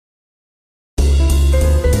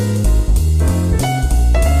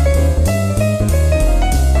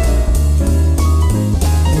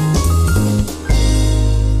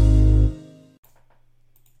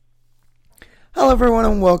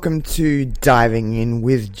and welcome to Diving In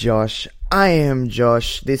with Josh. I am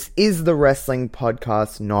Josh. This is the wrestling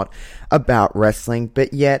podcast, not about wrestling,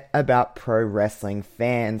 but yet about pro wrestling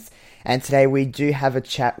fans. And today we do have a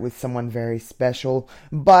chat with someone very special.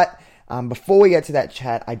 But before we get to that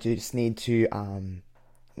chat, I do just need to,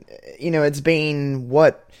 it's been,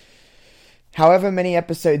 however many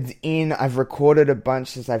episodes in, I've recorded a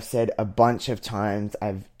bunch, as I've said a bunch of times.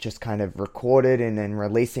 I've just kind of recorded and then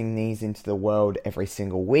releasing these into the world every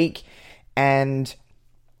single week. And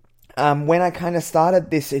when I kind of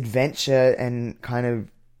started this adventure and kind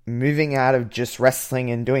of moving out of just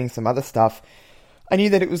wrestling and doing some other stuff, I knew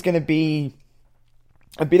that it was going to be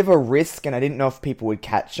a bit of a risk, and I didn't know if people would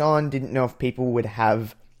catch on, didn't know if people would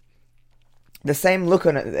have the same look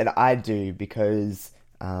on it that I do, because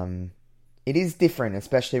it is different,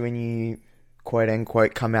 especially when you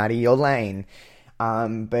quote-unquote come out of your lane.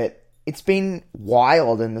 But it's been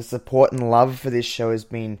wild, and the support and love for this show has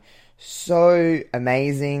been so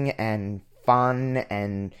amazing and fun,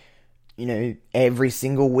 and every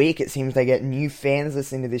single week it seems they get new fans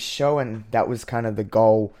listening to this show, and that was kind of the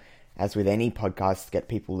goal, as with any podcast, to get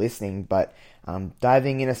people listening. But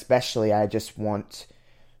diving in especially, I just want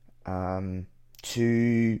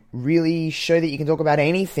to really show that you can talk about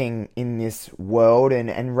anything in this world,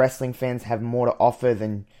 and wrestling fans have more to offer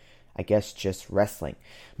than, I guess, just wrestling.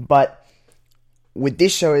 But with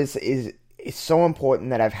this show, it's so important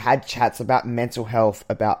that I've had chats about mental health,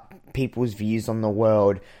 about people's views on the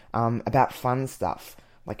world, about fun stuff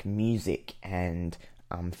like music and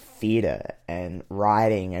theatre and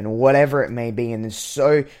writing and whatever it may be. And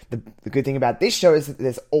the good thing about this show is that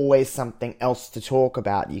there's always something else to talk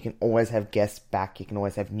about. You can always have guests back. You can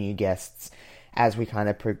always have new guests as we kind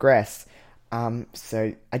of progress.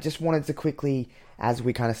 So I just wanted to quickly, as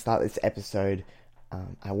we kind of start this episode,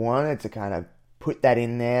 I wanted to kind of put that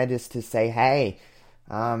in there just to say, hey,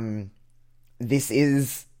 this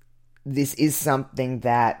is something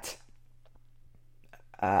that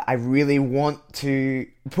I really want to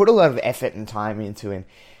put a lot of effort and time into, and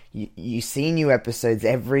you see new episodes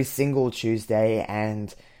every single Tuesday,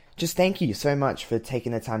 and just thank you so much for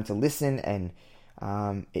taking the time to listen, and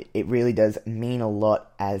it really does mean a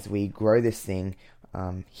lot as we grow this thing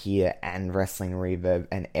here, and Wrestling Reverb,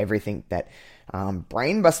 and everything that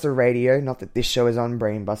Brainbuster Radio, not that this show is on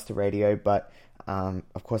Brainbuster Radio, but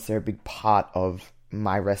of course they're a big part of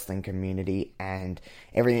my wrestling community and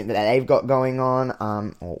everything that they've got going on,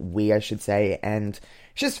 or we, I should say, and it's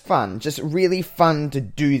just fun, just really fun to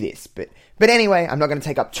do this. But anyway, I'm not going to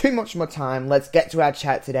take up too much more time. Let's get to our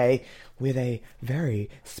chat today with a very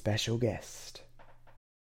special guest.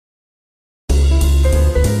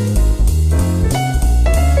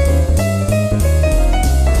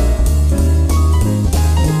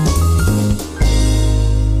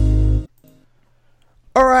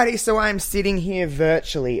 Alrighty, so I'm sitting here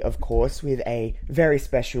virtually, of course, with a very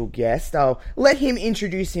special guest. I'll let him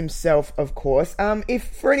introduce himself, of course. If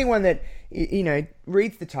for anyone that,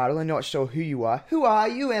 reads the title and not sure who you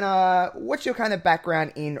and what's your kind of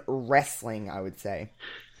background in wrestling, I would say?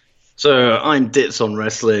 So I'm Dits On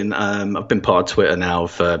Wrestling. I've been part of Twitter now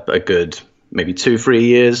for a good maybe 2-3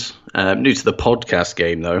 years. New to the podcast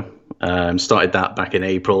game, though. Started that back in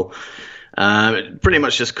April. Pretty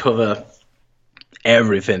much just cover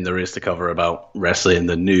everything there is to cover about wrestling,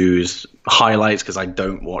 the news, highlights, because I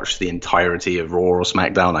don't watch the entirety of Raw or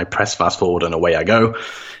SmackDown. I press fast forward and away I go.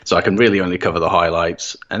 So I can really only cover the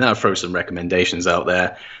highlights. And then I throw some recommendations out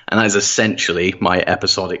there. And that is essentially my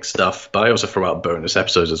episodic stuff. But I also throw out bonus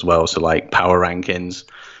episodes as well. So like power rankings.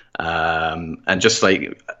 And just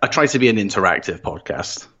like, I try to be an interactive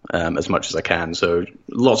podcast as much as I can. So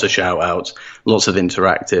lots of shout outs, lots of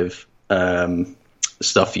interactive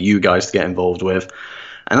stuff for you guys to get involved with,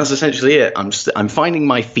 and that's essentially it. I'm finding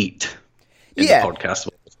my feet in the podcast.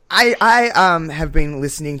 I have been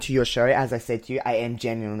listening to your show. As I said to you, I am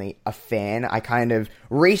genuinely a fan. I kind of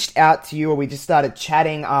reached out to you, or we just started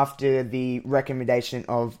chatting after the recommendation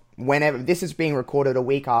of whenever this is being recorded a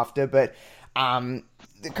week after, but kind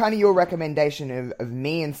of your recommendation of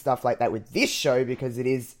me and stuff like that with this show, because it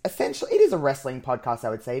is a wrestling podcast. I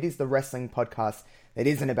would say it is the wrestling podcast that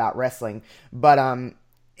isn't about wrestling, but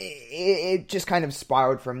it just kind of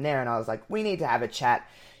spiraled from there, and I was like, we need to have a chat.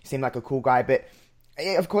 You seem like a cool guy, but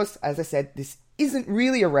of course, as I said, this isn't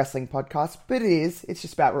really a wrestling podcast, but it is. It's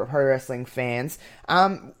just about pro wrestling fans.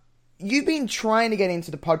 You've been trying to get into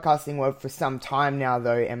the podcasting world for some time now,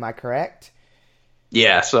 though, am I correct?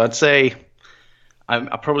 Yeah, so I'd say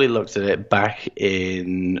I probably looked at it back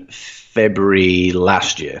in February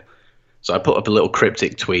last year. So I put up a little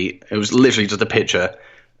cryptic tweet. It was literally just a picture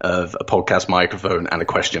of a podcast microphone and a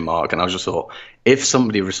question mark. And I just thought, if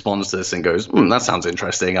somebody responds to this and goes, that sounds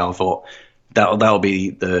interesting, I thought that'll be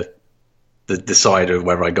the decider of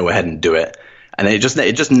whether I go ahead and do it. And it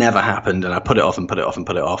just never happened. And I put it off and put it off and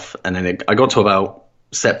put it off. And then I got to about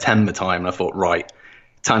September time, and I thought, right,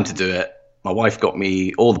 time to do it. My wife got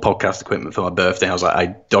me all the podcast equipment for my birthday. I was like,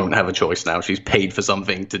 I don't have a choice now. She's paid for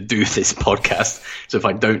something to do this podcast. So if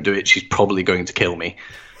I don't do it, she's probably going to kill me.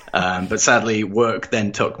 But sadly, work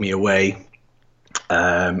then took me away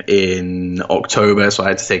in October. So I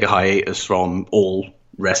had to take a hiatus from all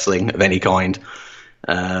wrestling of any kind.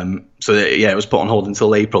 It was put on hold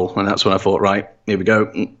until April. And that's when I thought, right, here we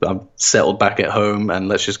go. I'm settled back at home and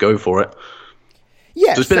let's just go for it.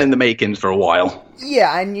 Yeah, so it's been in the makings for a while.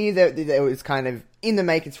 Yeah, I knew that it was kind of in the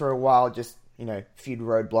makings for a while, just, a few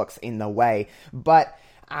roadblocks in the way. But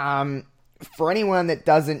for anyone that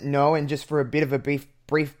doesn't know, and just for a bit of a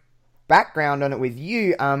brief background on it with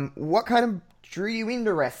you, what kind of drew you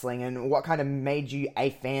into wrestling, and what kind of made you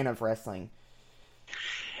a fan of wrestling?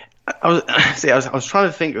 I was trying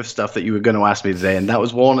to think of stuff that you were going to ask me today, and that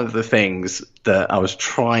was one of the things that I was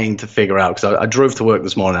trying to figure out, because I drove to work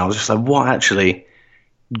this morning, and I was just like, what actually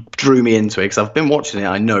drew me into it? Because I've been watching it,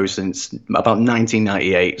 I know, since about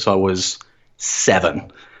 1998, so I was 7.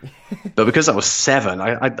 But because I was 7,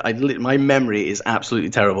 my memory is absolutely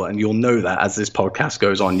terrible, and you'll know that as this podcast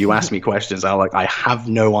goes on. You ask me questions, I have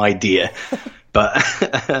no idea. But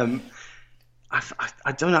I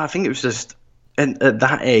don't know, I think it was just, and at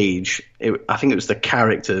that age, I think it was the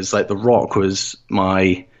characters. Like The Rock was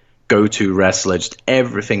my go-to wrestler. Just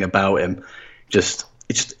everything about him, it's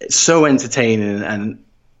so entertaining. And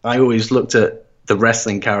I always looked at the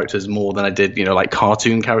wrestling characters more than I did, like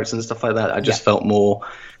cartoon characters and stuff like that. I just felt more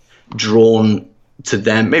drawn to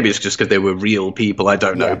them. Maybe it's just because they were real people. I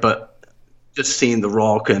don't know, but just seeing The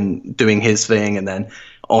Rock and doing his thing, and then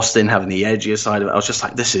Austin having the edgier side of it, I was just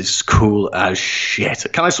like, this is cool as shit.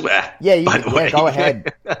 Can I swear? Yeah, go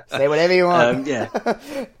ahead. Say whatever you want.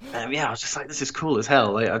 I was just like, this is cool as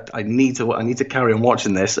hell. I need to carry on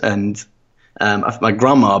watching this. And my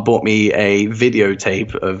grandma bought me a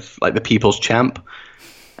videotape of like the People's Champ,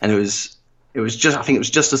 and it was just, I think it was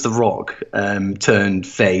just as The Rock turned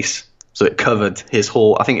face. So it covered his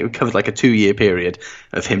whole, I think it covered like a 2-year period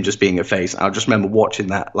of him just being a face. I just remember watching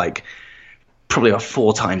that like probably about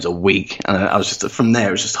 4 times a week, and I was just, from there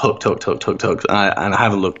it was just hooked, and I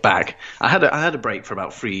haven't looked back. I had a break for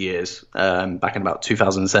about 3 years, back in about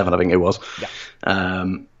 2007, I think it was.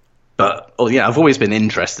 But I've always been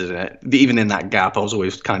interested in it. Even in that gap, I was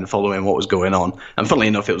always kind of following what was going on. And funnily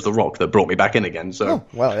enough, it was The Rock that brought me back in again. So,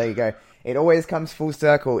 well, there you go. It always comes full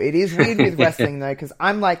circle. It is weird with wrestling though, because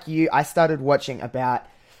I'm like you. I started watching about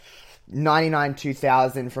 99,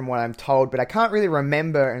 2000 from what I'm told, but I can't really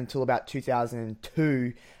remember until about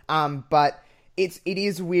 2002. But it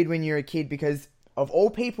is weird when you're a kid, because of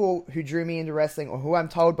all people who drew me into wrestling, or who I'm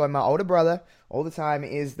told by my older brother all the time,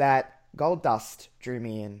 is that Goldust drew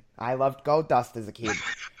me in. I loved Goldust as a kid.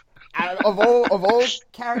 Of all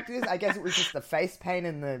characters, I guess it was just the face paint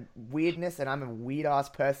and the weirdness, and I'm a weird ass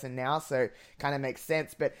person now, so it kind of makes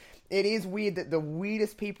sense. But it is weird that the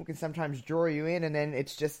weirdest people can sometimes draw you in, and then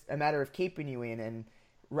it's just a matter of keeping you in. And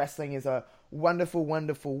wrestling is a wonderful,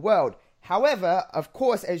 wonderful world. However, of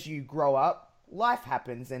course, as you grow up, life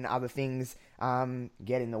happens and other things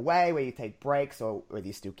get in the way, where you take breaks, or whether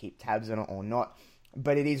you still keep tabs on it or not.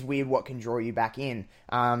 But it is weird what can draw you back in.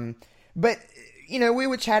 But we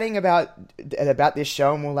were chatting about this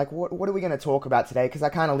show, and we're like, what are we going to talk about today? Because I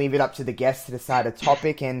kind of leave it up to the guests to decide a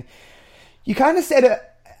topic, and you kind of said,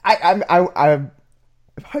 I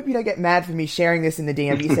hope you don't get mad for me sharing this in the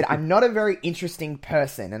DM. You said, I'm not a very interesting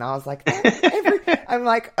person, and I was like, I'm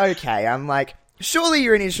like, okay, I'm like, surely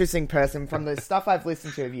you're an interesting person. From the stuff I've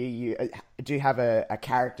listened to of you, you do have a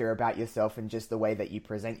character about yourself, and just the way that you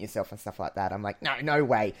present yourself and stuff like that. I'm like, no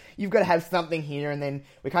way. You've got to have something here. And then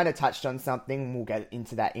we kind of touched on something, and we'll get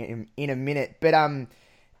into that in a minute. But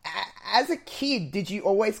as a kid, did you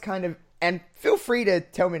always kind of, and feel free to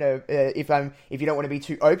tell me if you don't want to be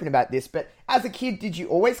too open about this, but as a kid, did you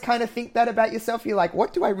always kind of think that about yourself? You're like,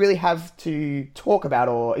 what do I really have to talk about?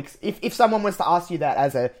 Or if someone was to ask you that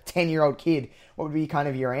as a 10-year-old kid, what would be kind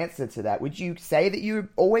of your answer to that? Would you say that you've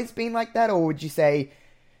always been like that, or would you say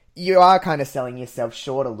you are kind of selling yourself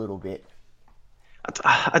short a little bit?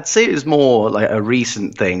 I'd say it was more like a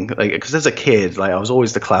recent thing, like, because as a kid, like, I was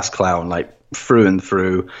always the class clown, like, through and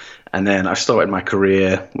through. And then I started my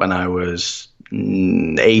career when I was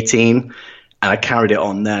 18, and I carried it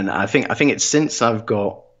on then. I think it's since I've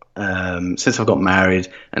got since I've got married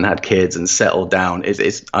and had kids and settled down,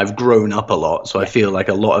 I've grown up a lot. So I feel like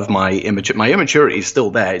a lot of my immaturity is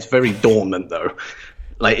still there. It's very dormant though.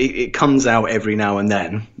 Like it comes out every now and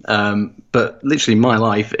then. But literally my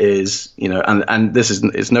life is, and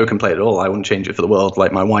it's no complaint at all. I wouldn't change it for the world.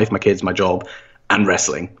 Like my wife, my kids, my job, and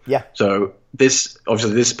wrestling. Yeah. So this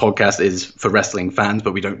podcast is for wrestling fans,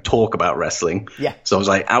 but we don't talk about wrestling. Yeah. So I was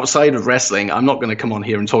like, outside of wrestling, I'm not going to come on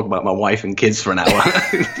here and talk about my wife and kids for an hour.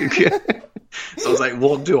 So I was like,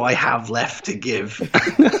 what do I have left to give?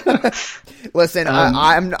 Listen,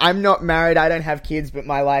 I'm not married. I don't have kids, but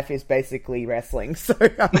my life is basically wrestling. So,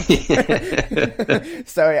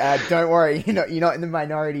 don't worry. You're not in the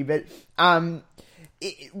minority. But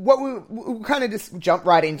we'll kind of just jump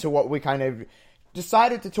right into what we kind of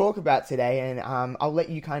decided to talk about today, and I'll let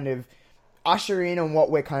you kind of usher in on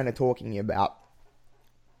what we're kind of talking about.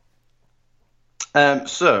 I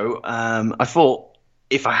thought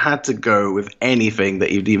if I had to go with anything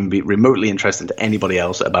that you'd even be remotely interested to anybody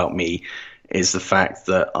else about me, is the fact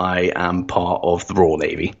that I am part of the Royal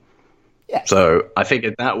Navy. Yeah. So I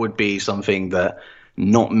figured that would be something that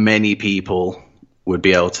not many people would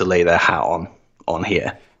be able to lay their hat on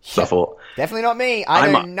here. So I thought, definitely not me.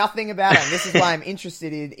 I know nothing about it. And this is why I'm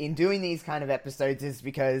interested in doing these kind of episodes, is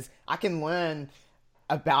because I can learn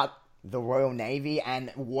about the Royal Navy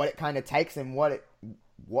and what it kind of takes and what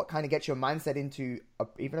kind of gets your mindset into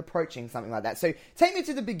even approaching something like that. So take me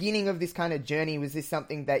to the beginning of this kind of journey. Was this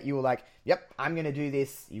something that you were like, yep, I'm going to do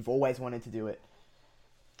this? You've always wanted to do it?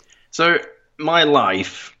 So my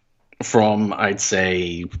life from, I'd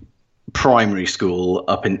say, primary school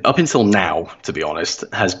up until now, to be honest,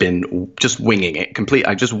 has been just winging it.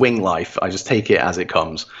 I just wing life. I just take it as it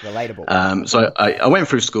comes. Relatable. So I went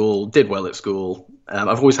through school, did well at school.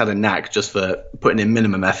 I've always had a knack just for putting in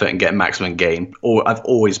minimum effort and getting maximum gain. Or I've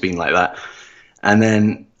always been like that. And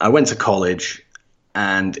then I went to college,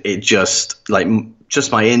 and it just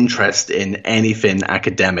my interest in anything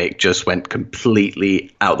academic just went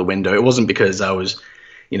completely out the window. It wasn't because I was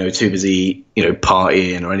too busy,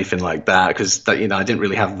 partying or anything like that. Because I didn't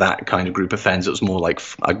really have that kind of group of friends. It was more like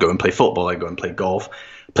I'd go and play football, I'd go and play golf,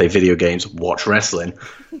 play video games, watch wrestling.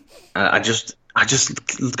 I just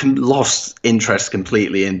lost interest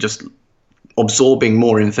completely in just absorbing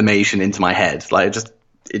more information into my head. Like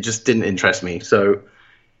it just didn't interest me. So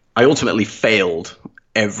I ultimately failed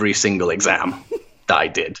every single exam that I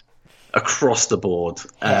did across the board.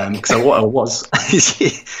 Because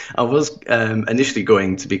I was initially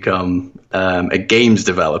going to become a games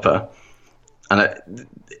developer, and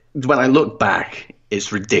when I look back,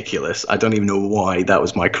 it's ridiculous. I don't even know why that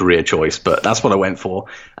was my career choice, but that's what I went for.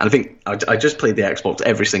 And I think I just played the Xbox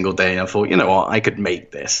every single day, and I thought, you know what, I could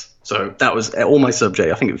make this. So that was all my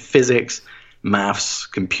subject. I think it was physics, maths,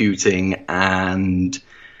 computing, and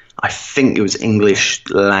I think it was English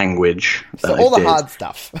language. So all the hard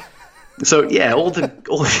stuff. So yeah, all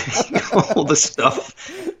the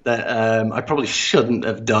stuff that I probably shouldn't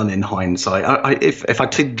have done in hindsight. If I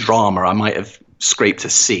did drama, I might have scraped a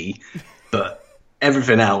C, but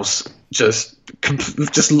everything else just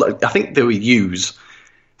I think they were U's.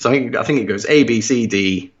 So I think it goes A, B, C,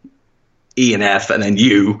 D, E, and F, and then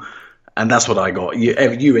U, and that's what I got.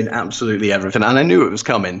 U in absolutely everything, and I knew it was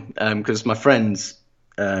coming because my friends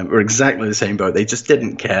were exactly the same boat. They just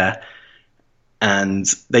didn't care. And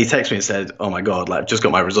they texted me and said, "Oh my God, like I've just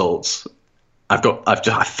got my results.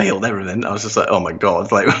 I failed everything." I was just like, "Oh my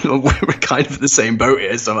God, like we're kind of in the same boat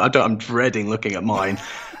here." So I'm dreading looking at mine.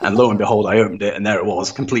 And lo and behold, I opened it, and there it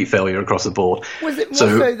was, complete failure across the board. Was it more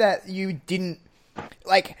so that you didn't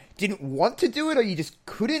want to do it, or you just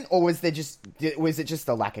couldn't, or was it just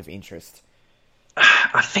a lack of interest?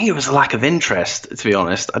 I think it was a lack of interest, to be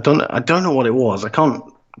honest. I don't know what it was. I can't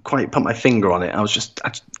quite put my finger on it.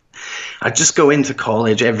 I'd just go into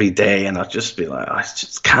college every day, and I'd just be like, I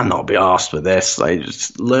just cannot be arsed with this. Like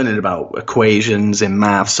just learning about equations in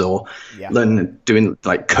maths, or doing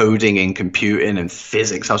like coding in computing and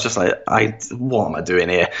physics. I was just like, what am I doing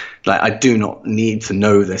here? Like I do not need to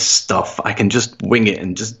know this stuff. I can just wing it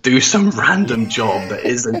and just do some random job that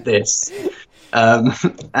isn't this.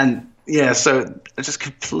 And yeah, so I just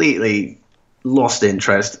completely lost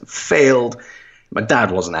interest, failed. My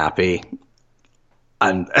dad wasn't happy.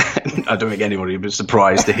 And I don't think anybody would be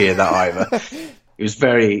surprised to hear that either. He's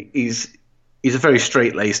a very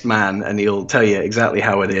straight-laced man, and he'll tell you exactly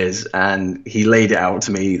how it is. And he laid it out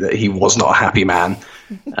to me that he was not a happy man.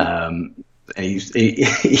 And he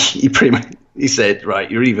said, right,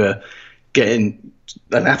 you're either getting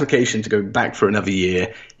an application to go back for another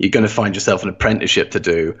year, you're going to find yourself an apprenticeship to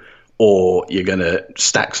do, or you're going to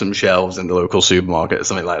stack some shelves in the local supermarket or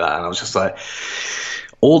something like that. And I was just like,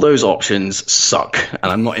 all those options suck,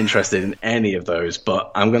 and I'm not interested in any of those,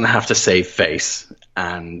 but I'm going to have to save face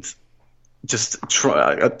and just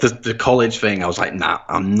try the college thing. I was like, nah,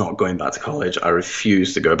 I'm not going back to college. I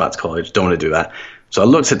refuse to go back to college. Don't want to do that. So I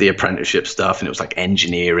looked at the apprenticeship stuff, and it was like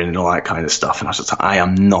engineering and all that kind of stuff. And I was just like, I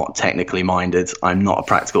am not technically minded. I'm not a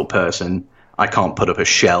practical person. I can't put up a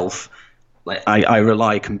shelf. Like I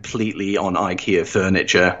rely completely on IKEA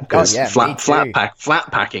furniture because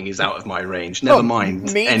flat packing is out of my range. Never mind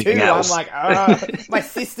anything else. I'm like, my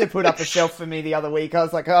sister put up a shelf for me the other week. I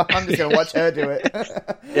was like, oh, I'm just gonna watch her do it.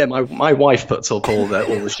 Yeah, my wife puts up all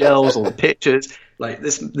the shelves, all the pictures. Like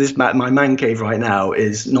my man cave right now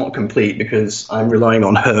is not complete because I'm relying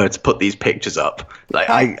on her to put these pictures up. Like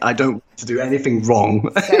I don't want to do anything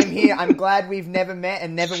wrong. Same here. I'm glad we've never met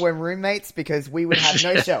and never were roommates because we would have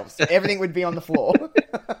no shelves. Everything would be on the floor.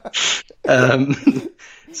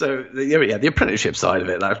 So the apprenticeship side of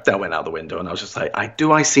it, that went out the window, and I was just like,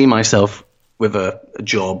 I see myself with a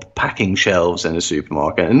job packing shelves in a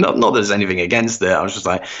supermarket, and not that there's anything against it. I was just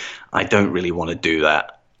like, I don't really want to do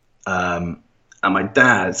that. And my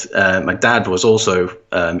dad was also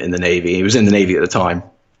in the Navy. He was in the Navy at the time,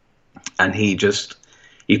 and he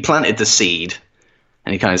planted the seed,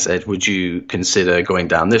 and he kind of said, "Would you consider going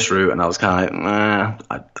down this route?" And I was kind of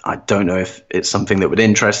like, I don't know if it's something that would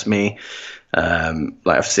interest me. Like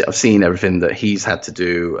I've seen everything that he's had to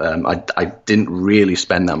do. I didn't really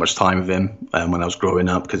spend that much time with him when I was growing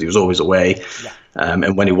up because he was always away. Yeah.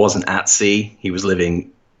 And when he wasn't at sea, he was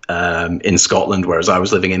living in Scotland, whereas I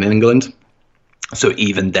was living in England. So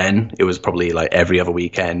even then, it was probably like every other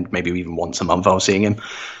weekend, maybe even once a month I was seeing him.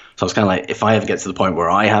 So I was kind of like, if I ever get to the point where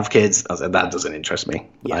I have kids, I was like, that doesn't interest me.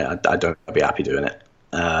 Yeah. I'd be happy doing it.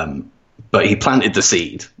 But he planted the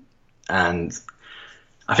seed. And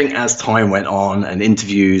I think as time went on and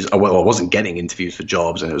interviews, I wasn't getting interviews for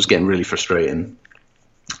jobs and it was getting really frustrating.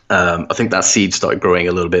 I think that seed started growing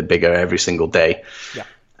a little bit bigger every single day. Yeah.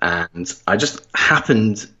 And I just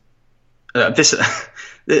happened, this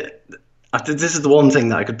is the one thing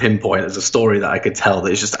that I could pinpoint as a story that I could tell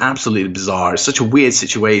that is just absolutely bizarre. It's such a weird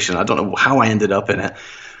situation. I don't know how I ended up in it.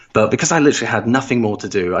 But because I literally had nothing more to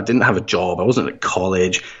do, I didn't have a job, I wasn't at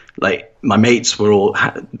college. Like my mates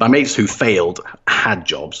who failed had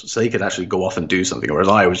jobs, so they could actually go off and do something, whereas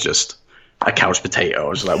I was just a couch potato. I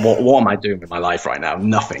was just like, what am I doing with my life right now?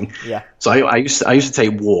 Nothing. Yeah. So I used to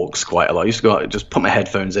take walks quite a lot. I used to go out, just put my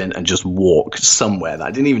headphones in and just walk somewhere that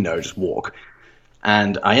I didn't even know, just walk.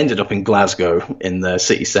 And I ended up in Glasgow in the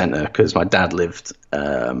city centre because my dad lived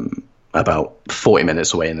about 40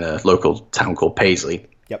 minutes away in a local town called Paisley.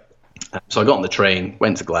 Yep. So I got on the train,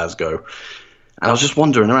 went to Glasgow, and I was just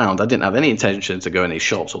wandering around. I didn't have any intention to go in any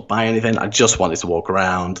shops or buy anything. I just wanted to walk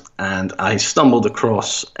around, and I stumbled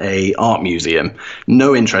across a art museum.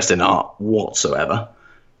 No interest in art whatsoever.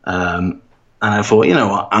 And I thought, you know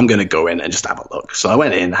what, I'm going to go in and just have a look. So I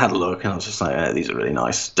went in, had a look, and I was just like, these are really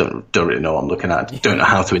nice. Don't really know what I'm looking at. Don't know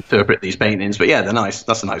how to interpret these paintings. But yeah, they're nice.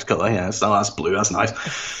 That's a nice colour. Yeah, so that's blue. That's nice.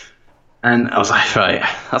 And I was like, right,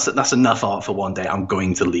 that's enough art for one day. I'm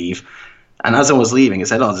going to leave. And as I was leaving, it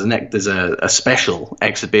said, there's a special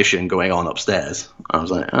exhibition going on upstairs. I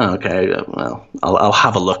was like, oh, okay, well, I'll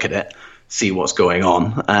have a look at it, see what's going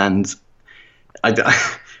on. And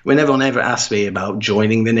when everyone ever asks me about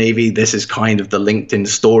joining the Navy, this is kind of the LinkedIn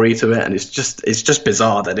story to it, and it's just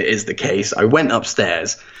bizarre that it is the case. I went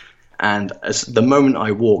upstairs, and the moment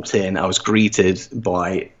I walked in, I was greeted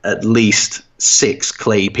by at least 6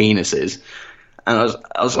 clay penises, and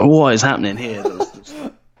I was like, what is happening here? There was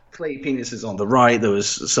clay penises on the right, there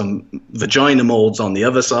was some vagina molds on the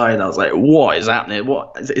other side. I was like, what is happening?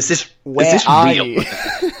 What is this? Where is this are real? You?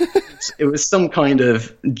 It was some kind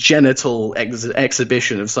of genital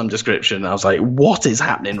exhibition of some description. I was like, what is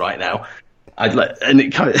happening right now? I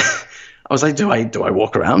was like, do I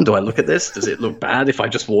walk around? Do I look at this? Does it look bad if I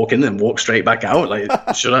just walk in and walk straight back out? Like,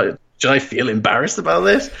 should I feel embarrassed about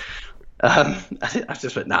this? I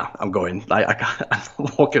just went, nah, I'm going. Like, I'm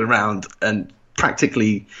walking around and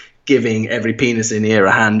practically giving every penis in here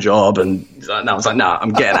a hand job. And I was like, nah,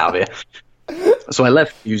 I'm getting out of here. So I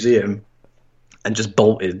left the museum and just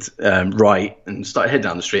bolted right and started heading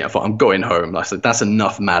down the street. I thought, I'm going home. I said, that's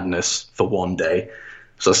enough madness for one day.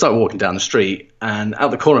 So I started walking down the street, and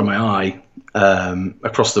out the corner of my eye,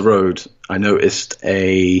 across the road, I noticed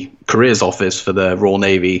a careers office for the Royal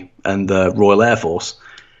Navy and the Royal Air Force.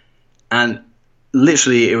 And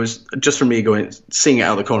literally, it was just from me seeing it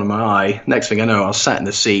out the corner of my eye. Next thing I know, I was sat in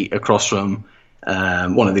the seat across from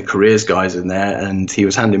one of the careers guys in there, and he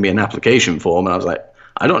was handing me an application form, and I was like,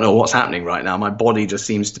 I don't know what's happening right now. My body just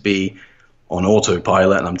seems to be on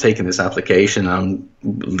autopilot, and I'm taking this application, and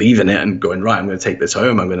I'm leaving it and going, right, I'm going to take this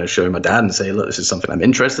home. I'm going to show my dad and say, look, this is something I'm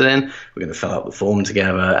interested in. We're going to fill out the form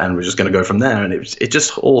together, and we're just going to go from there. And it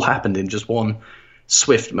just all happened in just one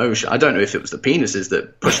swift motion. I don't know if it was the penises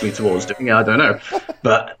that pushed me towards doing it. I don't know.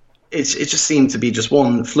 But it just seemed to be just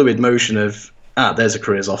one fluid motion of, there's a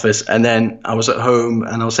careers office. And then I was at home,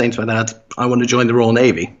 and I was saying to my dad, I want to join the Royal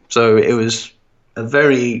Navy. So it was a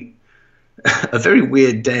very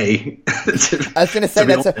weird day. I was going to say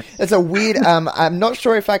that's a weird. I'm not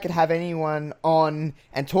sure if I could have anyone on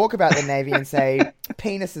and talk about the Navy and say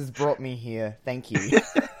penis has brought me here. Thank you.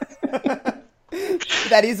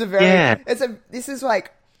 That is a very. This is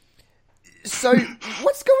like. So,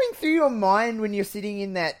 what's going through your mind when you're sitting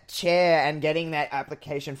in that chair and getting that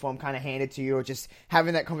application form kind of handed to you, or just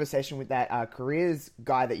having that conversation with that careers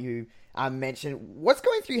guy that you mentioned? What's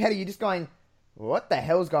going through your head? Are you just going, what the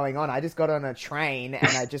hell's going on? I just got on a train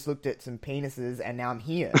and I just looked at some penises and now I'm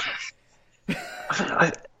here.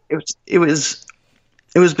 It was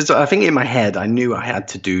bizarre. I think in my head I knew I had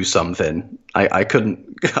to do something. I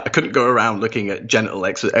couldn't go around looking at genital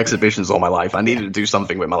exhibitions all my life. I needed to do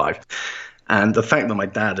something with my life. And the fact that my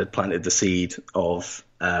dad had planted the seed of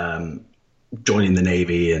joining the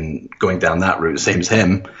Navy and going down that route, same as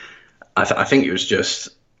him, I think it was just.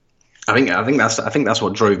 I think that's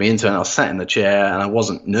what drove me into it. And I was sat in the chair, and I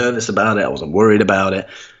wasn't nervous about it. I wasn't worried about it.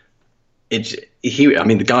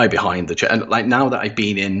 The guy behind the chair, and like now that I've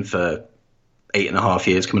been in for 8.5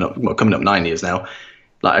 years, coming up 9 years now,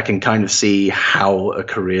 like I can kind of see how a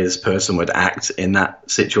careers person would act in that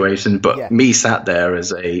situation. But me sat there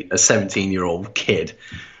as a 17-year-old kid,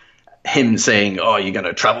 him saying, "Oh, you're going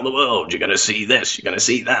to travel the world. You're going to see this. You're going to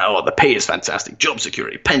see that. Oh, the pay is fantastic. Job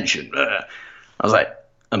security, pension." I was like.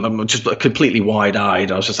 I'm just completely wide-eyed.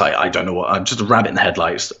 I was just like, I don't know what. I'm just a rabbit in the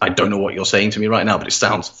headlights. I don't know what you're saying to me right now, but it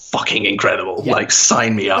sounds fucking incredible. Yeah. Like,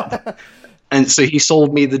 sign me up. And so he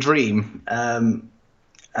sold me the dream, and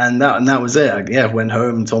that was it. I went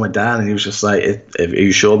home and told my dad, and he was just like, "Are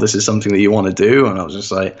you sure this is something that you want to do?" And I was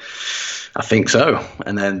just like, "I think so."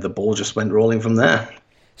 And then the ball just went rolling from there.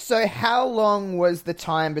 So, how long was the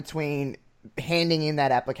time between handing in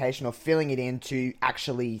that application or filling it in to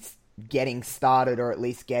actually getting started, or at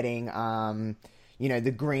least getting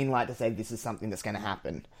the green light to say this is something that's going to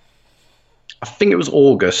happen? I think it was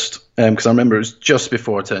August, because I remember it was just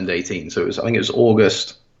before I turned 18. So I think it was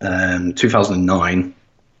August 2009,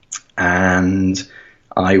 and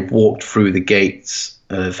I walked through the gates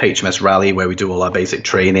of HMS Raleigh, where we do all our basic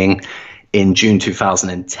training, in June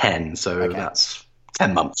 2010. So that's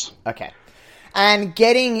 10 months. Okay. And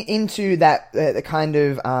getting into that, the kind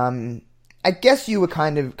of, I guess you were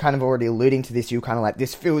kind of already alluding to this. You were kind of like,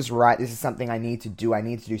 this feels right. This is something I need to do. I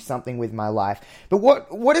need to do something with my life. But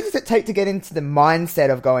what does it take to get into the mindset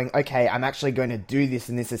of going, okay, I'm actually going to do this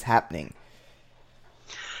and this is happening?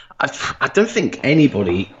 I don't think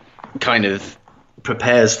anybody kind of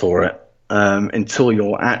prepares for it until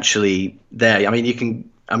you're actually there. I mean,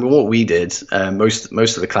 what we did, most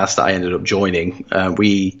of the class that I ended up joining,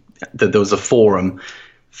 there was a forum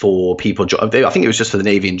for people. I think it was just for the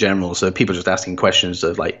Navy in general. So people just asking questions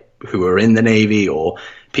of like who are in the Navy or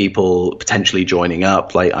people potentially joining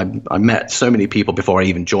up. Like I met so many people before I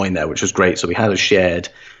even joined there, which was great. So we had a shared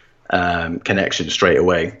connection straight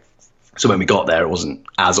away. So when we got there, it wasn't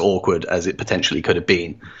as awkward as it potentially could have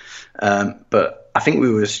been. But I think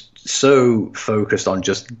we were so focused on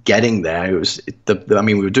just getting there. It was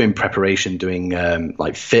we were doing preparation, doing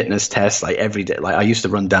like fitness tests, like every day. Like I used to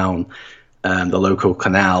run down the local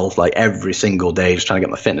canal like every single day, just trying to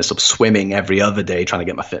get my fitness up, swimming every other day, trying to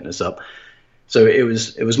get my fitness up. So it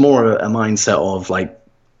was more a mindset of like,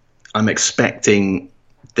 I'm expecting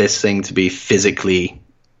this thing to be physically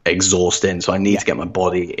exhausting, so I need to get my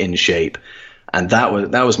body in shape. And that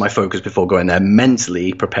was my focus before going there.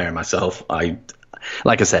 Mentally preparing myself,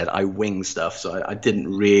 like I said, I wing stuff, so I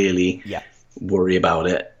didn't really worry about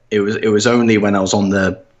it. It was only when I was on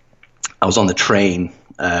the train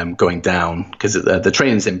going down, because the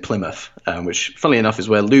train's in Plymouth, which funnily enough is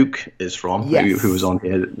where Luke is from, who was on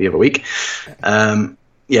here the other week. So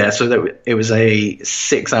it was a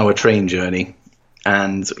 6-hour train journey,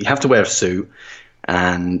 and you have to wear a suit,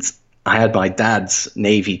 and I had my dad's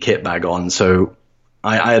Navy kit bag on, so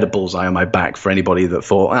I had a bullseye on my back for anybody that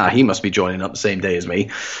thought, he must be joining up the same day as me.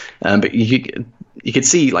 But you could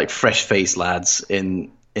see like fresh-faced lads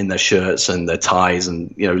in their shirts and their ties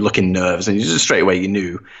and, looking nervous. And you just straight away, you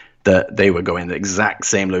knew that they were going the exact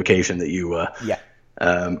same location that you were. Yeah.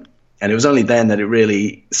 And it was only then that it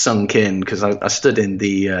really sunk in, because I stood in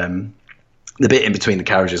the the bit in between the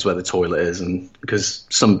carriages where the toilet is, and because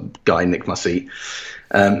some guy nicked my seat.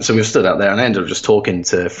 So we stood out there, and I ended up just talking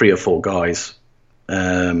to 3 or 4 guys.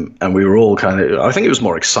 And we were all kind of, I think it was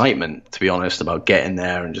more excitement, to be honest, about getting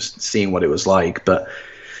there and just seeing what it was like. But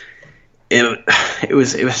it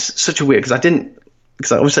was such a weird,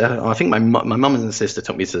 because obviously I think my mum and sister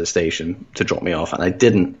took me to the station to drop me off, and I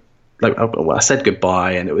didn't, I said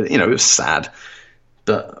goodbye, and it was sad.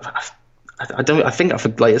 But I think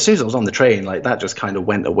as soon as I was on the train, like, that just kind of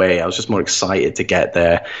went away. I was just more excited to get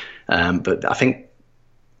there. But I think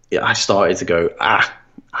I started to go,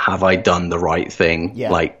 have I done the right thing? Yeah.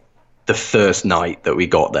 Like the first night that we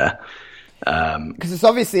got there. Because it's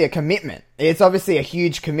obviously a commitment. It's obviously a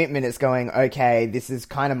huge commitment. It's going, okay, this is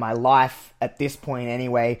kind of my life at this point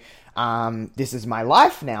anyway. This is my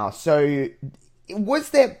life now. So was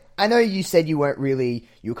there, I know you said you were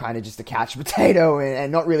kind of just a couch potato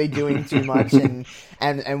and not really doing too much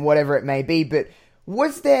and whatever it may be, but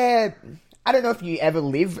was there, I don't know if you ever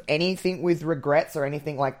live anything with regrets or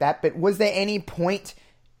anything like that, but was there any point,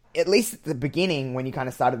 at least at the beginning, when you kind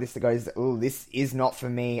of started this, that goes, oh, this is not for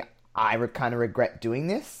me, I kind of regret doing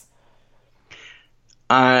this?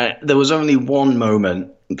 There was only one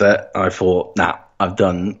moment that I thought, I've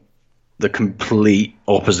done the complete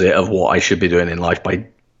opposite of what I should be doing in life by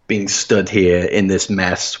being stood here in this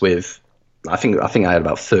mess with, I think I had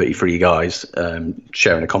about 33 guys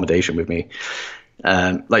sharing accommodation with me.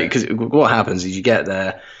 Because what happens is you get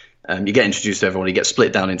there, you get introduced to everyone, you get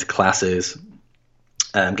split down into classes,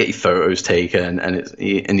 get your photos taken,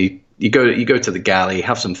 and you go to the galley,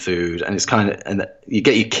 have some food, and it's and you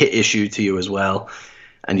get your kit issued to you as well.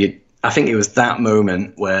 And I think it was that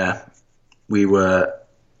moment where we were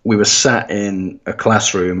sat in a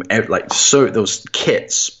classroom, there was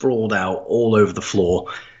kits sprawled out all over the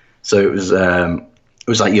floor. So it was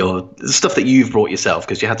like the stuff that you've brought yourself,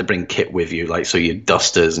 because you had to bring kit with you, like, so your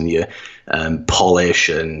dusters and your polish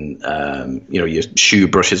and your shoe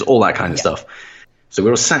brushes, all that kind of stuff. So we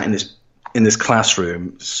were sat in this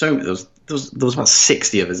classroom. So there was about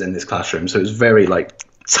 60 of us in this classroom. So it was very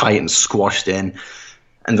tight and squashed in,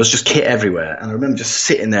 and there was just kit everywhere. And I remember just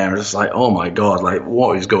sitting there and just like, oh my God, like,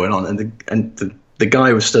 what is going on? And the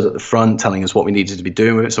guy was stood at the front telling us what we needed to be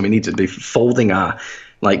doing with it. So we needed to be folding our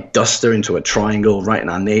duster into a triangle, writing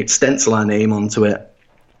our name, stencil our name onto it.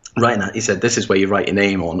 He said, this is where you write your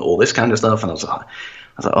name on, all this kind of stuff. And I was like,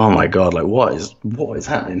 oh my God, like, what is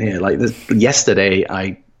happening here? Like, yesterday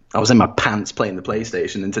I was in my pants playing the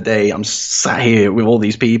PlayStation, and today I'm sat here with all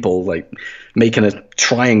these people, like, making a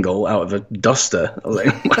triangle out of a duster. I was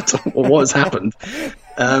like, what has happened?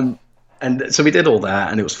 And so we did all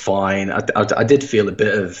that, and it was fine. I did feel a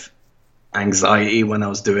bit of anxiety when I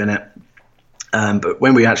was doing it. But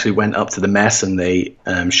when we actually went up to the mess and they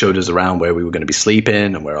showed us around where we were going to be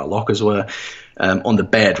sleeping and where our lockers were, on the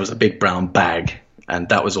bed was a big brown bag, and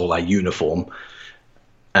that was all our uniform.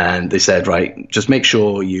 And they said, right, just make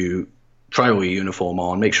sure you try all your uniform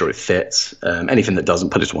on, make sure it fits. Anything that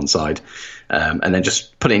doesn't, put it to one side. And then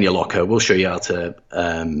just put it in your locker. We'll show you how to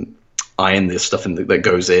iron this stuff that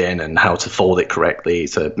goes in, and how to fold it correctly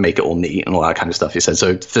to make it all neat and all that kind of stuff. He said,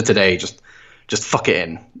 so for today, just fuck it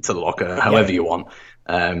in to the locker however you want.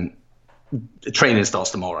 Training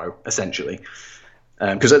starts tomorrow, essentially.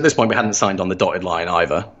 Because at this point, we hadn't signed on the dotted line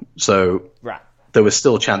either. So there was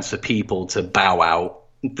still a chance for people to bow out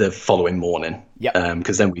the following morning.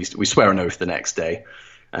 Because then we swear an oath the next day.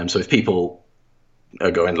 So if people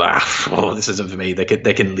are going like, oh, this isn't for me, they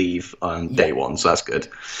can leave on day one. So that's good.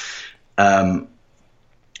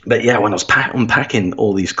 But yeah, when I was unpacking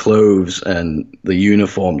all these clothes and the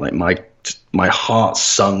uniform, like my heart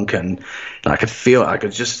sunk, and I could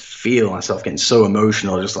just feel myself getting so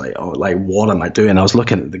emotional, just like, oh, like, what am I doing? I was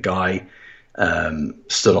looking at the guy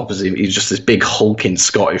stood opposite me. He's just this big hulking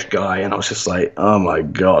Scottish guy, and I was just like, oh my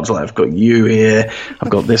God, like, I've got you here, I've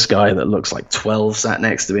got this guy that looks like 12 sat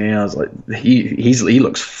next to me. I was like, he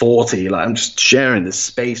looks 40. Like, I'm just sharing this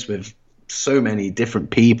space with so many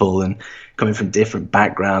different people and coming from different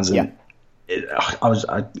backgrounds, and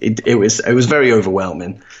it was very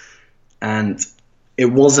overwhelming. And it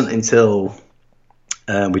wasn't until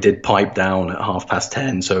we did pipe down at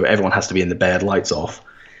 10:30, so everyone has to be in the bed, lights off.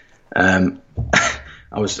 I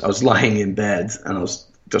was lying in bed, and I was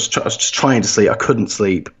just trying to sleep. I couldn't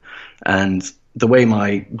sleep, and the way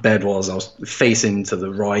my bed was, I was facing to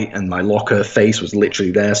the right, and my locker face was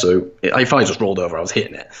literally there. So if I just rolled over, I was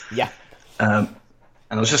hitting it.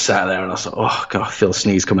 And I was just sat there, and I was like, oh God, I feel a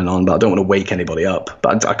sneeze coming on, but I don't want to wake anybody up.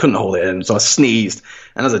 But I couldn't hold it in, so I sneezed.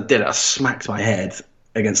 And as I did it, I smacked my head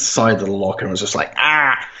against the side of the locker, and I was just like,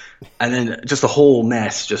 ah! And then just the whole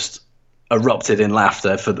mess just erupted in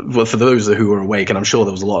laughter for those who were awake, and I'm sure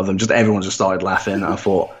there was a lot of them. Just everyone just started laughing. And I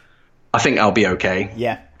thought, I think I'll be okay.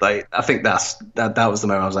 Yeah. Like, I think that was the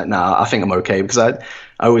moment I was like, nah, I think I'm okay, because I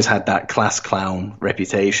always had that class clown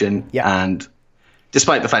reputation. Yeah. And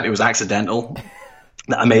despite the fact it was accidental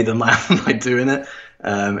that I made them laugh by doing it,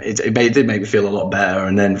 it did make me feel a lot better.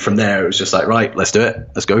 And then from there, it was just like, right, let's do it.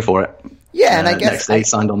 Let's go for it. Yeah, and I guess next day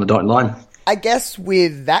signed on the dotted line. I guess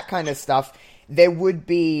with that kind of stuff, there would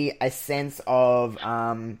be a sense of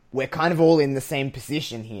we're kind of all in the same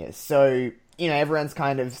position here. So, everyone's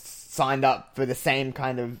kind of signed up for the same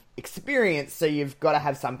kind of experience, so you've got to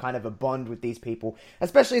have some kind of a bond with these people,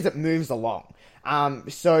 especially as it moves along.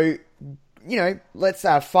 So, let's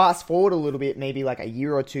fast forward a little bit, maybe like a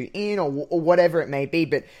year or two in, or whatever it may be.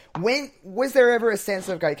 But was there ever a sense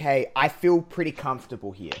of, okay, I feel pretty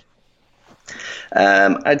comfortable here?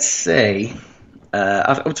 I'd say,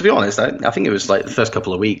 to be honest, I think it was like the first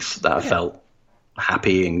couple of weeks that I felt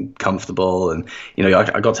happy and comfortable, and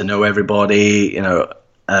I got to know everybody. I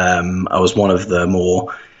was one of the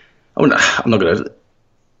more, I'm not going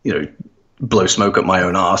to blow smoke up my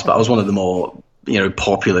own arse, but I was one of the more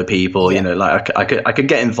popular people. Like I could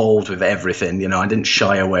get involved with everything. I didn't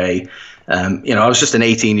shy away. I was just an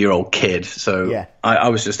 18-year-old kid, so I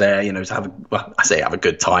was just there, to have a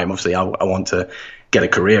good time. Obviously, I want to get a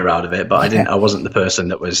career out of it, but I wasn't the person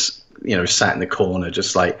that was, sat in the corner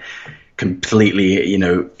just like completely,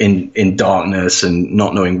 in darkness and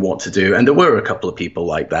not knowing what to do. And there were a couple of people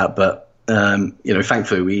like that, but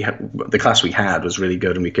thankfully the class we had was really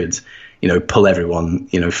good, and we could, pull everyone,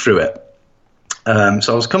 through it.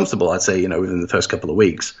 So I was comfortable, I'd say, within the first couple of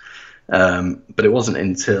weeks. But it wasn't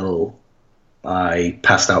until I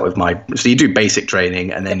passed out with so you do basic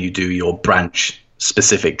training, and then you do your branch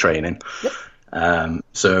specific training. Yep.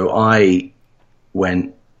 So I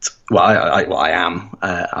went, I am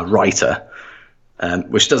a writer,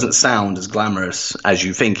 which doesn't sound as glamorous as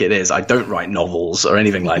you think it is. I don't write novels or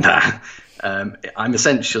anything like that. I'm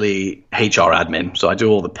essentially HR admin, so I do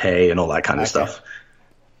all the pay and all that kind of stuff.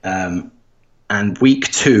 And week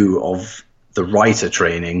 2 of the writer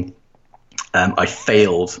training, I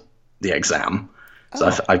failed the exam. So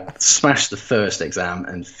I smashed the first exam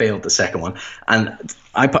and failed the second one. And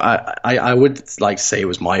I would like to say it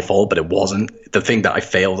was my fault, but it wasn't. The thing that I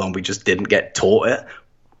failed on, we just didn't get taught it,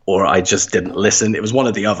 or I just didn't listen. It was one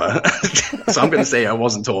or the other. So I'm going to say I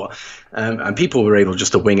wasn't taught. And people were able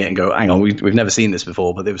just to wing it and go, hang on, we've never seen this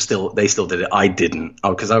before, but they still did it. I didn't,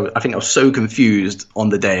 because I think I was so confused on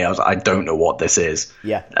the day. I don't know what this is.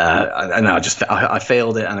 Yeah. And I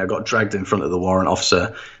failed it, and I got dragged in front of the warrant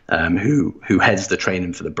officer, who heads the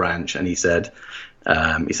training for the branch. And he said,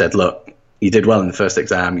 look, you did well in the first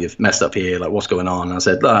exam. You've messed up here. Like, what's going on? And I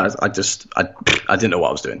said, no, I didn't know what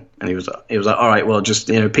I was doing. And he was like, all right, well, just,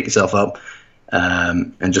 pick yourself up,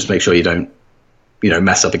 and just make sure you don't,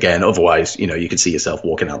 mess up again. Otherwise, you could see yourself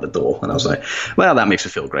walking out the door. And I was like, well, that makes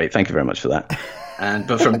me feel great. Thank you very much for that.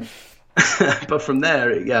 But from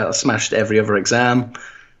there, I smashed every other exam.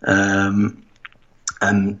 And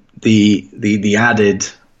the added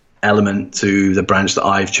element to the branch that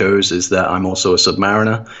I've chose is that I'm also a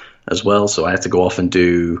submariner as well. So I had to go off and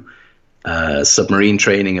do submarine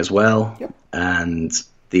training as well. Yep. And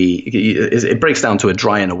it breaks down to a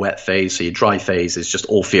dry and a wet phase. So your dry phase is just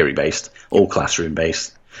all theory based, all classroom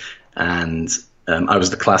based. And I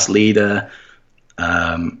was the class leader.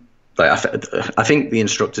 I think the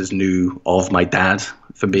instructors knew of my dad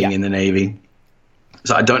from being in the Navy.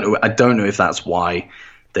 So I don't know if that's why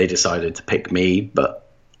they decided to pick me, but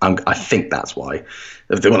I think that's why.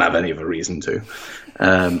 They won't have any other reason to.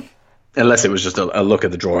 Unless it was just a look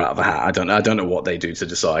at the drawer out of a hat. I don't know what they do to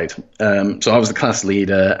decide. So I was the class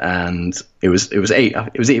leader, and it was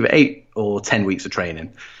either 8 or 10 weeks of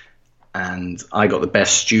training, and I got the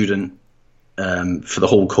best student for the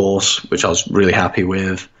whole course, which I was really happy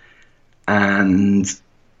with, and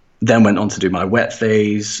then went on to do my wet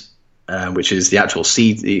phase, which is the actual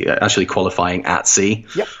sea, actually qualifying at sea.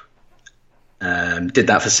 Yep. Did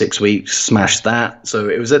that for 6 weeks, smashed that. So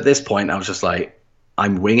it was at this point I was just like,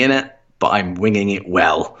 I'm winging it, but I'm winging it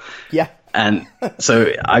well. Yeah. And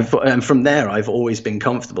so from there, I've always been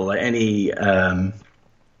comfortable. Like any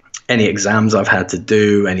exams I've had to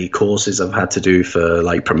do, any courses I've had to do for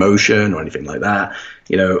like promotion or anything like that,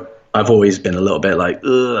 I've always been a little bit like, a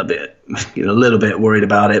little bit worried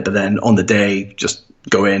about it. But then on the day, just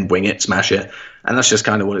go in, wing it, smash it. And that's just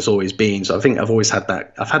kind of what it's always been. So I think I've always had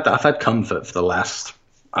that. I've had comfort for the last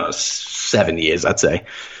 7 years, I'd say.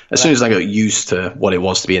 As soon as I got used to what it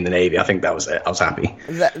was to be in the Navy, I think that was it. I was happy.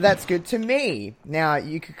 That's good. To me, now,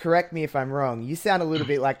 you could correct me if I'm wrong, you sound a little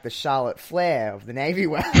bit like the Charlotte Flair of the Navy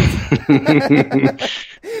world.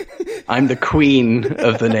 I'm the queen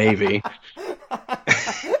of the Navy.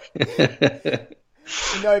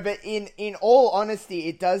 No, but in all honesty,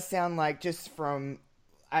 it does sound like, just from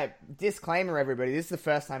disclaimer, everybody, this is the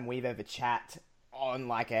first time we've ever chat on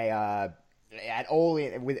like a at all.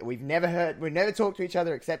 We've never talked to each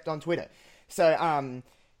other except on Twitter. So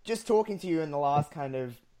just talking to you in the last kind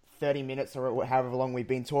of 30 minutes or however long we've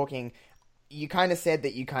been talking, you kind of said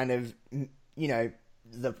that you kind of,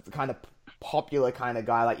 the kind of popular kind of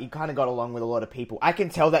guy, like you kind of got along with a lot of people. I can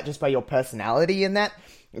tell that just by your personality and that,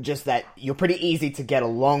 just that you're pretty easy to get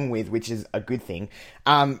along with, which is a good thing.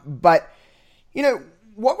 But,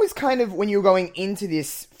 what was kind of, when you were going into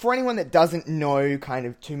this, for anyone that doesn't know kind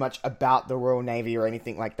of too much about the Royal Navy or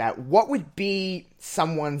anything like that, what would be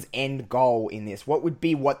someone's end goal in this? What would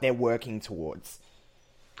be what they're working towards?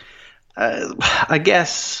 I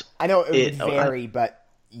guess... I know it would vary, but,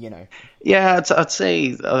 Yeah, I'd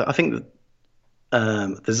say, I think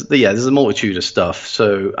there's a multitude of stuff.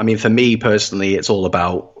 So, I mean, for me personally, it's all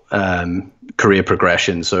about career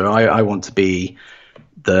progression. So I want to be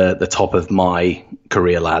the top of my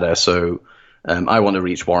career ladder. So I want to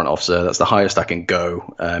reach warrant officer. That's the highest I can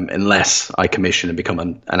go, unless I commission and become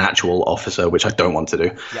an actual officer, which I don't want to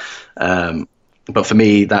do. Yeah. But for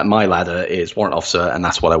me, my ladder is warrant officer, and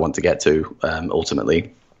that's what I want to get to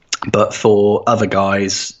ultimately. But for other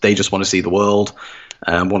guys, they just want to see the world,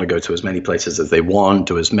 want to go to as many places as they want,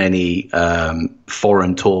 do as many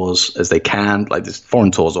foreign tours as they can. Like, there's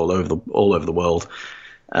foreign tours all over the world.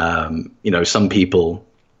 Some people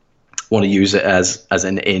want to use it as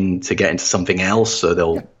an in to get into something else. So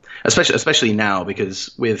they'll, especially now,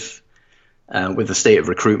 because with the state of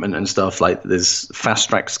recruitment and stuff, like there's fast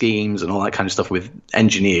track schemes and all that kind of stuff with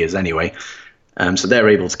engineers anyway. So they're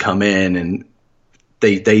able to come in and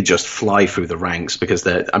they just fly through the ranks because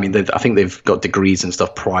I think they've got degrees and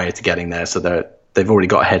stuff prior to getting there. So they've already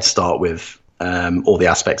got a head start with all the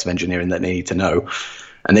aspects of engineering that they need to know.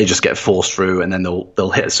 And they just get forced through, and then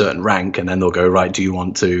they'll hit a certain rank, and then they'll go, right, do you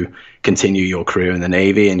want to continue your career in the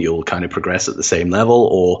Navy and you'll kind of progress at the same level,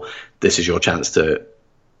 or this is your chance to,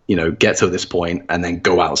 get to this point and then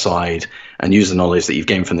go outside and use the knowledge that you've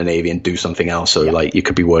gained from the Navy and do something else. So like you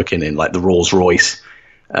could be working in like the Rolls-Royce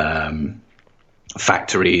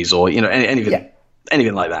factories or,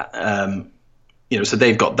 anything like that. So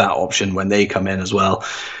they've got that option when they come in as well.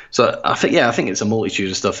 So I think it's a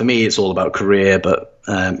multitude of stuff. For me, it's all about career, but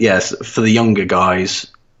yes, for the younger guys,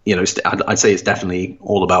 I'd say it's definitely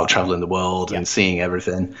all about traveling the world and seeing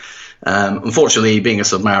everything. Unfortunately, being a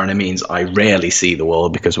submariner means I rarely see the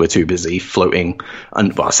world because we're too busy floating.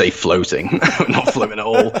 I say floating, not floating at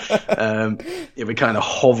all. We're kind of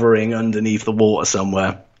hovering underneath the water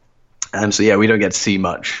somewhere. So we don't get to see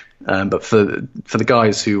much. But for the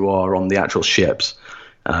guys who are on the actual ships,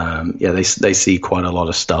 they see quite a lot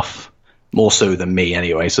of stuff, more so than me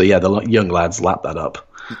anyway. So the young lads lap that up.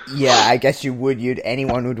 Yeah, I guess you would.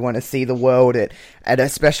 Anyone would want to see the world at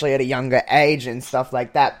especially at a younger age and stuff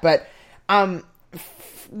like that. But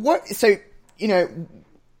what does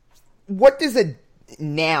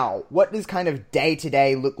kind of day to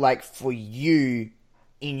day look like for you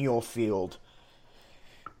in your field?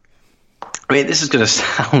 I mean, this is going to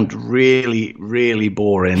sound really, really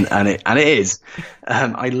boring, and it is.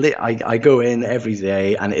 I go in every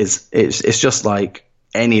day, and it's just like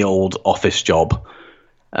any old office job,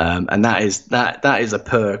 and that is a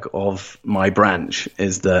perk of my branch,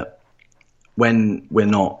 is that when we're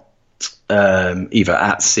not either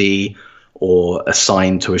at sea or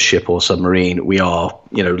assigned to a ship or submarine, we are,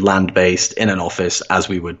 land-based in an office as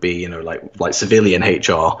we would be, like civilian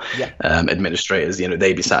HR administrators.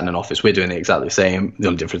 They'd be sat in an office. We're doing it exactly the same. The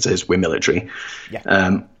only difference is we're military.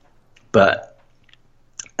 Yeah. But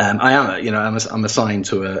I am, I'm assigned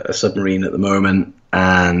to a submarine at the moment,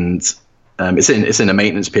 and it's in a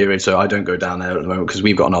maintenance period, so I don't go down there at the moment because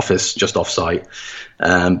we've got an office just off-site.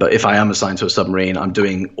 But if I am assigned to a submarine, I'm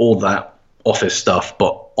doing all that office stuff,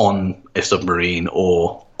 but on a submarine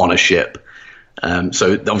or on a ship.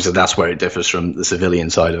 So obviously that's where it differs from the civilian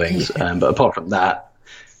side of things. But apart from that,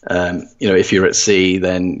 if you're at sea,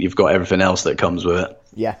 then you've got everything else that comes with it.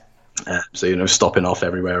 Yeah. So, stopping off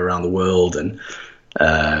everywhere around the world, and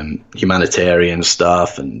humanitarian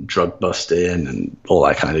stuff and drug busting and all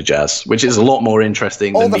that kind of jazz, which is a lot more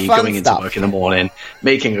interesting than me going into work in the morning,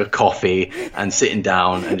 making a coffee and sitting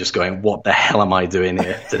down and just going, what the hell am I doing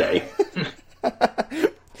here today?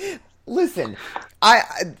 Listen,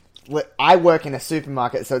 I work in a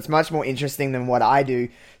supermarket, so it's much more interesting than what I do.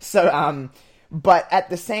 So, but at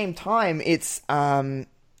the same time, it's,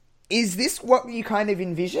 is this what you kind of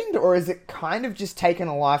envisioned, or is it kind of just taken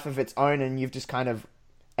a life of its own and you've just kind of,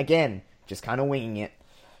 again, just kind of winging it?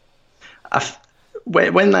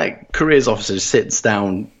 When that careers officer sits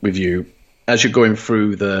down with you as you're going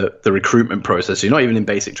through the recruitment process, you're not even in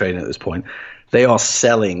basic training at this point. They are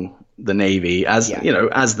selling the Navy as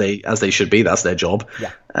as they should be. That's their job.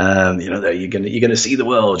 Yeah. You're gonna see the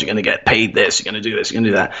world. You're gonna get paid this. You're gonna do this. You're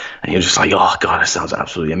gonna do that. And you're just like, oh god, that sounds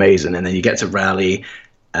absolutely amazing. And then you get to rally,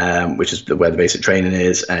 which is where the basic training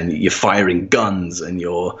is, and you're firing guns, and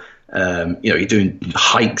you're doing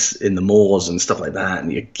hikes in the moors and stuff like that,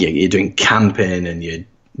 and you're doing camping, and you're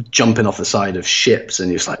jumping off the side of ships, and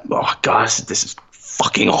you're just like, oh gosh, this is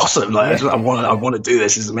fucking awesome. Like, I want to do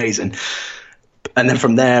this. This is amazing. And then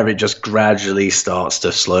from there, it just gradually starts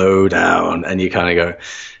to slow down, and you kind of go,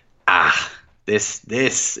 this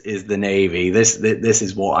is the Navy. This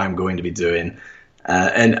is what I'm going to be doing.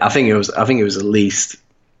 And I think it was about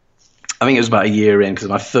a year in, because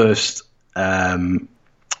my first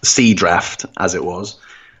sea draft, as it was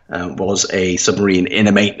a submarine in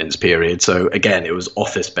a maintenance period. So again, it was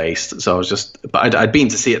office based. So I was but I'd been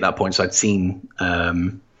to sea at that point, so I'd seen.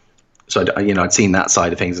 I'd seen that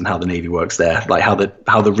side of things and how the Navy works there, like how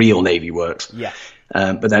the real Navy works. Yeah.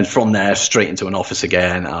 But then from there, straight into an office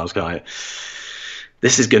again. I was going,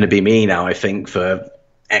 this is going to be me now, I think, for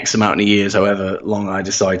X amount of years, however long I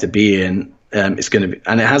decide to be in. It's going to be,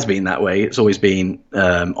 and it has been that way. It's always been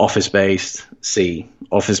office-based C,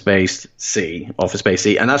 office-based C, office-based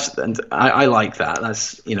C, and I like that.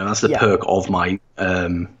 That's the perk of my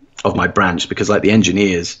branch, because like the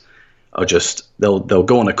engineers are just they'll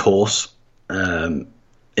go on a course in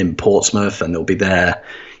Portsmouth, and they'll be there,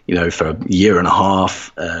 for a year and a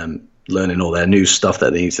half, learning all their new stuff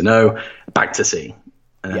that they need to know, back to sea,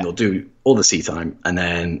 and then they'll do all the sea time, and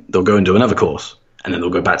then they'll go and do another course, and then they'll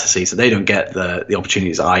go back to sea. So they don't get the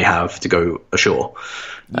opportunities I have to go ashore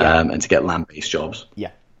and to get land-based jobs.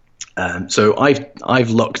 Yeah. So I've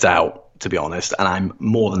lucked out, to be honest, and I'm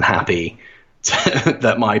more than happy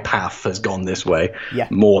that my path has gone this way. Yeah.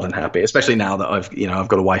 More than happy, especially now that I've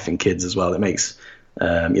got a wife and kids as well. It makes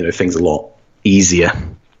things a lot easier.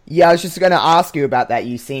 Yeah, I was just going to ask you about that.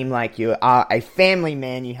 You seem like you are a family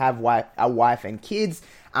man. You have a wife and kids.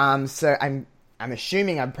 So I'm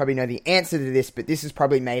assuming I probably know the answer to this, but this has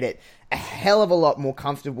probably made it a hell of a lot more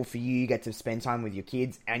comfortable for you. You get to spend time with your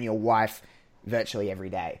kids and your wife virtually every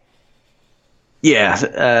day. Yeah.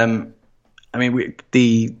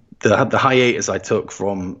 The hiatus I took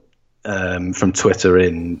from Twitter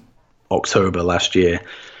in October last year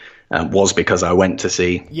was because I went to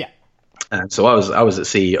sea. Yeah. So I was at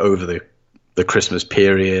sea over the Christmas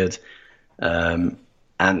period, and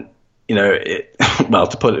well,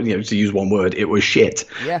 to use one word, it was shit.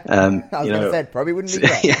 Yeah. I was going to say, probably wouldn't be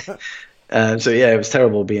great. Yeah. So yeah, it was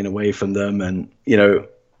terrible being away from them, and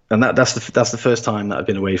that's the first time that I've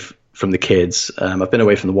been away from the kids. I've been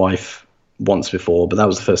away from the wife once before, but that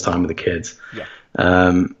was the first time with the kids. Yeah.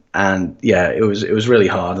 And yeah, it was really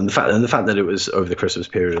hard, and the fact that it was over the Christmas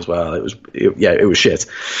period as well, it was shit.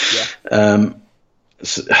 Yeah.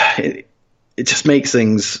 So it just makes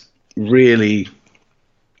things really.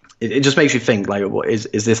 It just makes you think, like, what is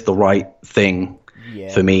this the right thing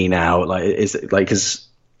for me now? Like,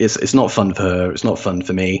 it's not fun for her, it's not fun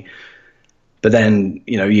for me. But then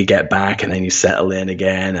you get back, and then you settle in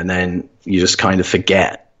again, and then you just kind of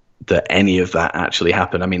forget that any of that actually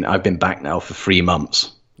happened. I mean, I've been back now for 3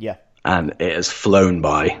 months. Yeah. And it has flown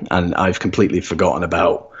by, and I've completely forgotten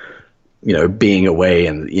about, being away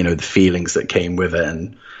and, the feelings that came with it.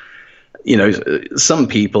 And, some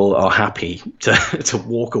people are happy to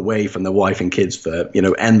walk away from their wife and kids for,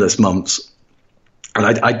 endless months. And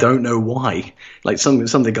I don't know why. Like some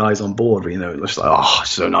of the guys on board, it's like, oh,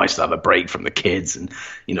 it's so nice to have a break from the kids and,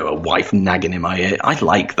 a wife nagging in my ear. I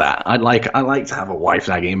like that. I like to have a wife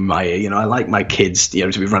nagging in my ear. I like my kids, to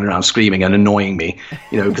be running around screaming and annoying me,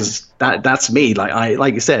 because that's me.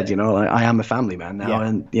 Like you said, I am a family man now,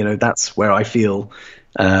 and that's where I feel,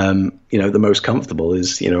 the most comfortable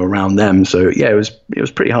is, around them. So yeah, it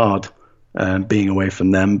was pretty hard being away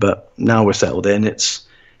from them, but now we're settled in. It's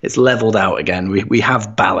leveled out again. We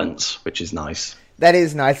have balance, which is nice. That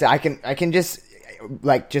is nice. I can just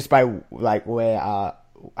by where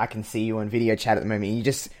I can see you on video chat at the moment, you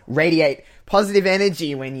just radiate positive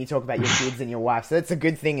energy when you talk about your kids and your wife. So that's a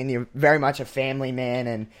good thing, and you're very much a family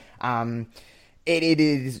man, and it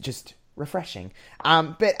is just refreshing.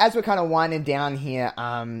 But as we're kind of winding down here,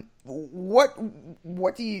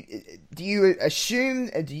 what do you do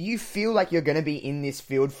you feel like you're going to be in this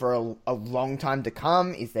field for a long time to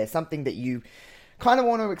come? Is there something that you kind of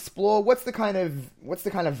want to explore? What's the kind of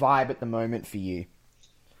vibe at the moment for you?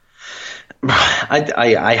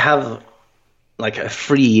 I have like a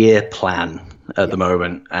 3-year plan at the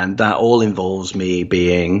moment, and that all involves me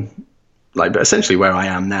being like essentially where I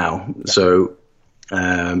am now. So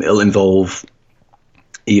it'll involve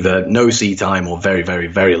either no sea time or very, very,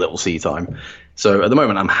 very little sea time. So at the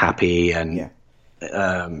moment I'm happy and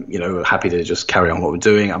happy to just carry on what we're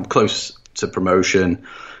doing. I'm close to promotion.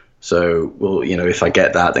 So, well, if I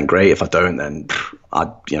get that, then great. If I don't, then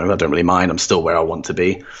I don't really mind. I'm still where I want to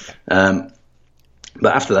be. But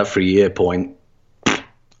after that 3-year point,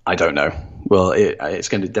 I don't know. Well, it's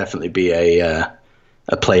going to definitely be a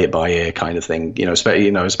play it by ear kind of thing.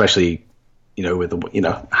 Especially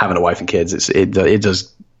with having a wife and kids, it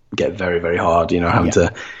does get very, very hard. Having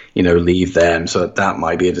to leave them. So that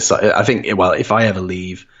might be I think. Well, if I ever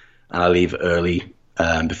leave and I leave early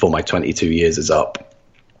before my 22 years is up,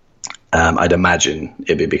 I'd imagine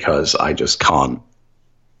it'd be because I just can't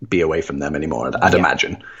be away from them anymore. I'd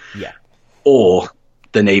imagine. Yeah. Or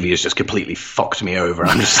the Navy has just completely fucked me over.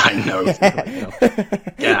 I'm just like, no,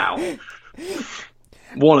 get out.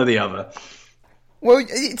 One or the other. Well,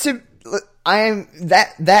 I am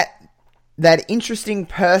that interesting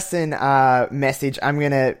person message. I'm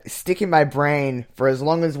gonna stick in my brain for as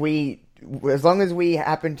long as we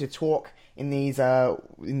happen to talk in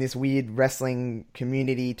this weird wrestling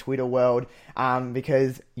community Twitter world,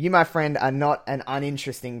 because you, my friend, are not an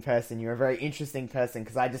uninteresting person. You're a very interesting person,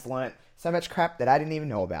 because I just learnt so much crap that I didn't even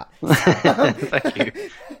know about. Thank you.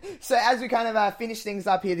 So as we kind of finish things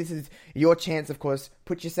up here, this is your chance, of course.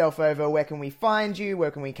 Put yourself over. Where can we find you?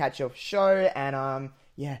 Where can we catch your show? And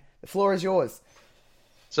the floor is yours.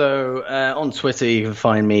 So on Twitter, you can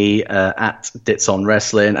find me at Dits On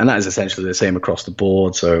Wrestling, and that is essentially the same across the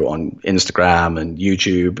board. So on Instagram and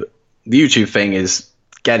YouTube, the YouTube thing is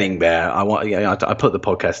getting there. I put the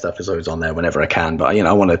podcast stuff as always on there whenever I can, but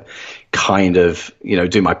I want to kind of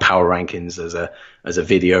do my power rankings as a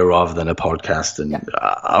video rather than a podcast, and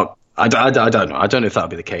I don't know. I don't know if that'll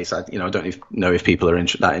be the case. I don't even know if people are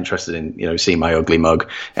that interested in seeing my ugly mug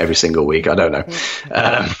every single week. I don't know.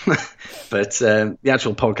 But the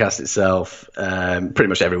actual podcast itself, pretty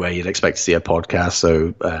much everywhere you'd expect to see a podcast.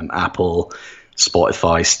 So Apple,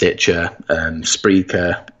 Spotify, Stitcher,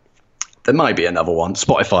 Spreaker. There might be another one.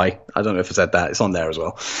 Spotify. I don't know if I said that. It's on there as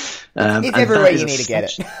well. It's everywhere you need to get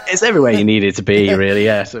it. It's everywhere you need it to be, really,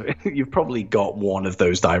 yeah. So you've probably got one of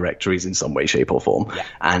those directories in some way, shape, or form. Yeah.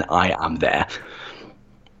 And I am there.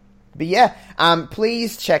 But yeah,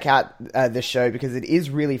 please check out the show, because it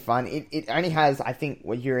is really fun. It only has, I think,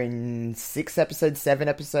 you're in 7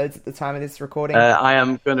 episodes at the time of this recording? I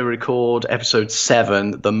am going to record episode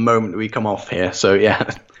 7 the moment we come off here. So yeah.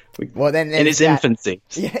 Well, then in its infancy.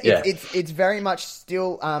 Yeah. It's very much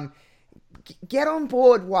still get on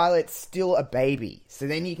board while it's still a baby. So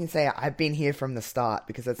then you can say, I've been here from the start,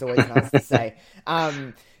 because that's always nice to say.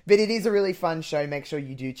 But it is a really fun show. Make sure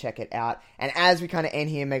you do check it out. And as we kind of end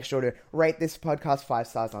here, make sure to rate this podcast 5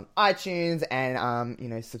 stars on iTunes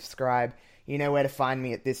and, subscribe. You know where to find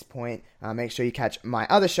me at this point. Make sure you catch my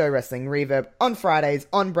other show, Wrestling Reverb, on Fridays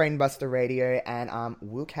on Brainbuster Radio. And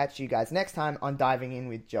we'll catch you guys next time on Diving In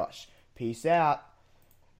with Josh. Peace out.